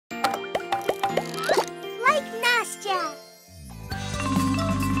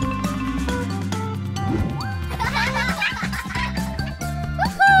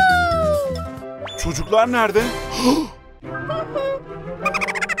Çocuklar nerede?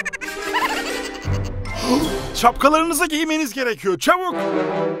 Şapkalarınızı giymeniz gerekiyor. Çabuk.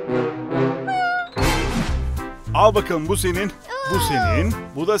 Al bakalım, bu senin. Bu senin.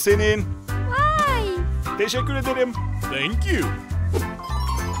 Bu da senin. Vay. Teşekkür ederim. Thank you.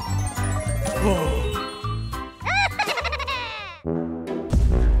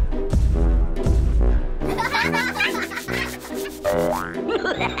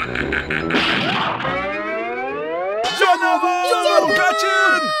 Canavar!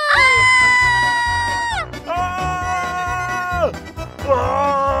 Kaçın! Aa!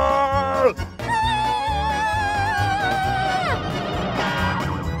 Aa!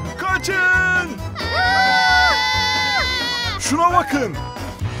 Kaçın! Şuna bakın.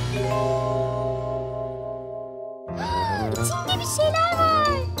 İçinde bir şeyler var.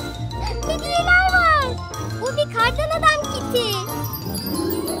 Hediyeler var. Bu bir kardan adam kiti.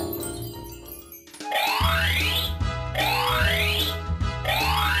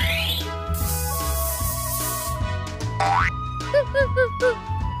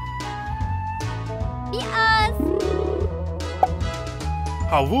 Bir az.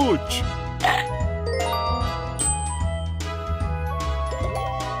 Havuç.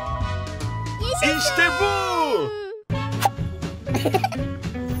 İşte bu.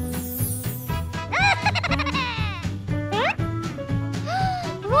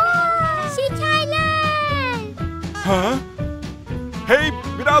 Vay, şekerler. Ha? Hey,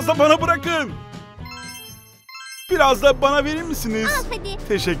 biraz da bana bırakın. Biraz da bana verir misiniz? Al hadi.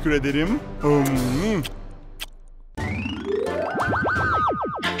 Teşekkür ederim.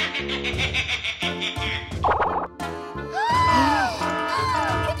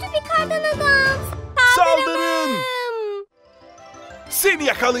 Kötü bir kardan adam. Saldırın! Seni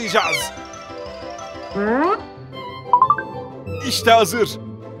yakalayacağız. İşte hazır.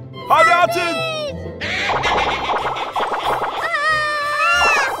 Hadi atın.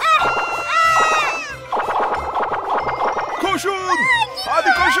 Koşun! Hadi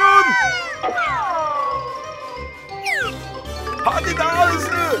koşun! Hadi daha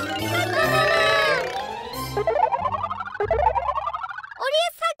hızlı!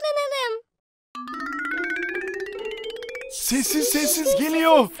 Oraya saklanalım. Sessiz sessiz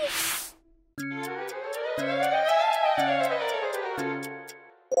geliyor.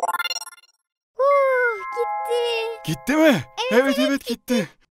 Gitti. Gitti mi? Evet gitti.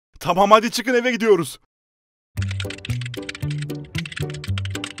 Tamam, hadi çıkın, eve gidiyoruz.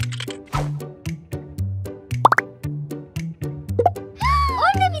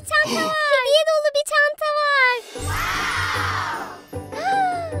 Orada bir çanta var. Hediye dolu bir çanta var.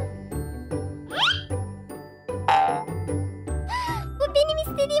 Bu benim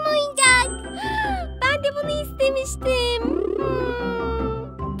istediğim oyuncak. Ben de bunu istemiştim.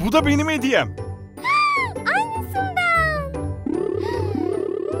 Bu da benim hediyem. Aynısından.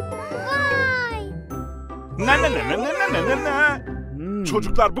 Vay. Ne.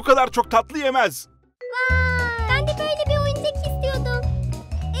 Çocuklar bu kadar çok tatlı yemez. Vay. Ben de böyle bir oyuncak istiyordum.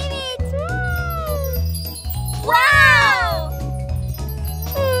 Evet. Wow.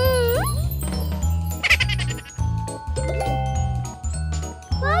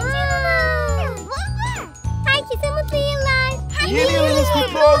 Vay canına. Herkese mutlu yıllar. Yeni yılınız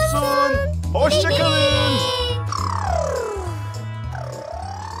kutlu olsun. Hoşça kalın.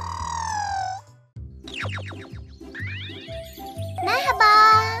 Merhaba.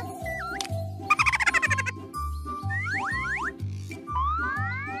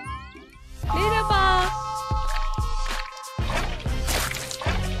 Merhaba.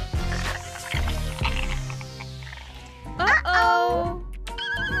 Uh-oh.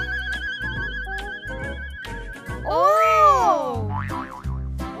 Oh.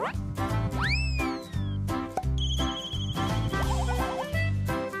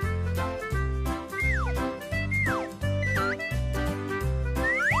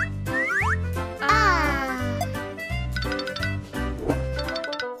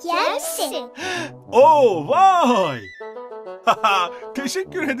 Yer misin? Oo, vay.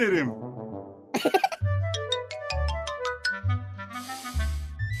 Teşekkür ederim.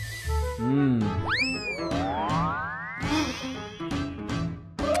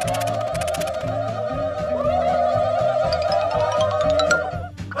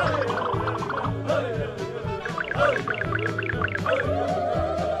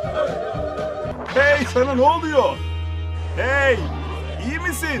 Hey, sana ne oluyor? Hey, iyi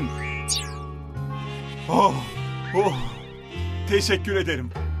misin? Oh, teşekkür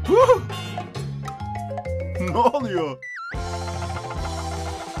ederim. Ne oluyor?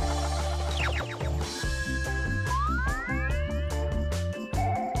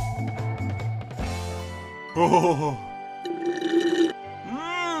 Oh.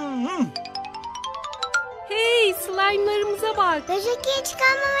 Hey, slime'larımıza bak. Döşekeyi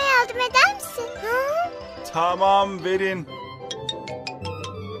çıkarmama yardım eder misin? Ha? Tamam, verin.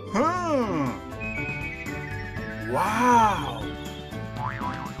 Wow.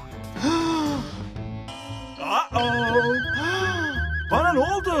 Uh-oh. Bana ne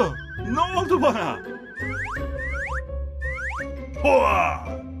oldu? Ne oldu bana? Hoa!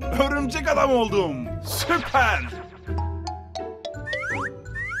 Örümcek adam oldum. Süper.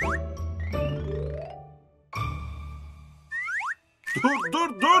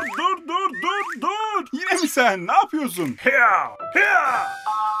 Dur. Yine mi sen? Ne yapıyorsun? Hea!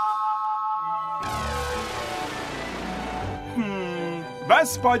 Ben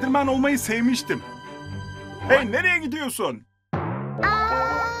Spider-Man olmayı sevmiştim. Hey, nereye gidiyorsun?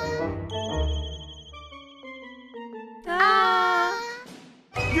 Aa.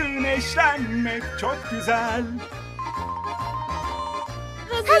 Güneşlenmek çok güzel.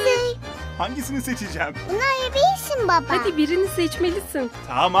 Hazır. Hangisini seçeceğim? Bunu arayabilirsin baba. Hadi birini seçmelisin.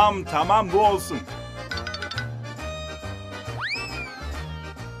 Tamam, bu olsun.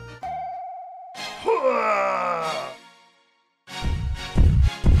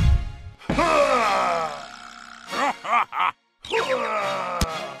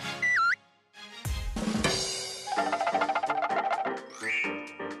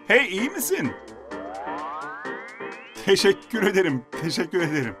 Hey, iyi misin? Teşekkür ederim.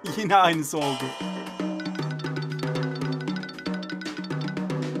 Yine aynısı oldu.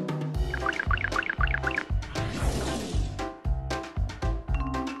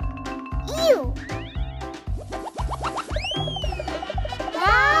 Wow.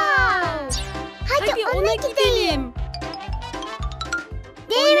 Hadi ona gidelim.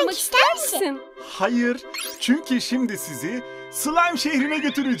 Denemek ister misin? Hayır, çünkü şimdi sizi slime şehrine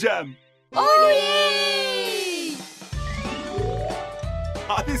götüreceğim. Oley!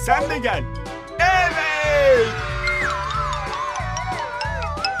 Hadi sen de gel. Evet.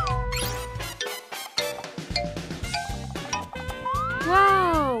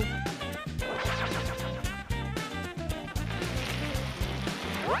 Wow!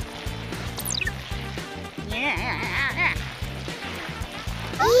 Ew.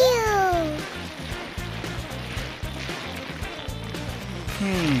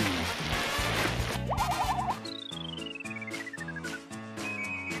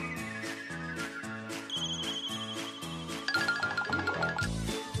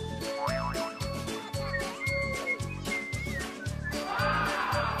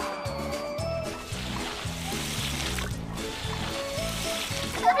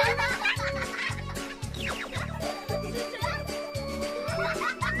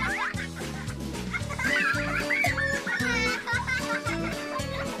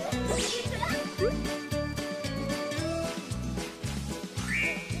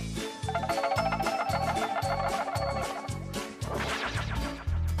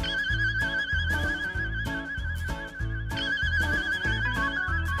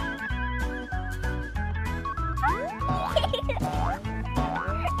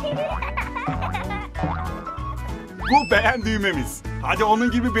 Bu beğen düğmemiz. Hadi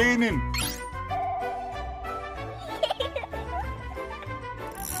onun gibi beğenin.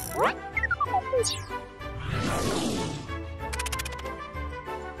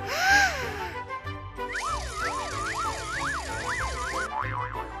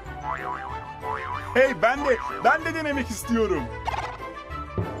 Hey, ben de denemek istiyorum.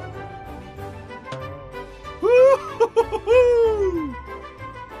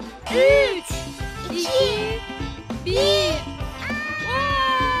 Üç, iki, bir.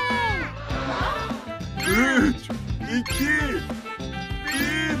 Wow! 3, 2,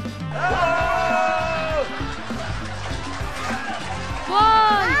 1.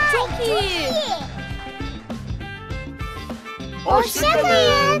 Vay, çok iyi. Hoşça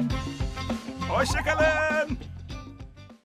kalın. Hoşça kalın.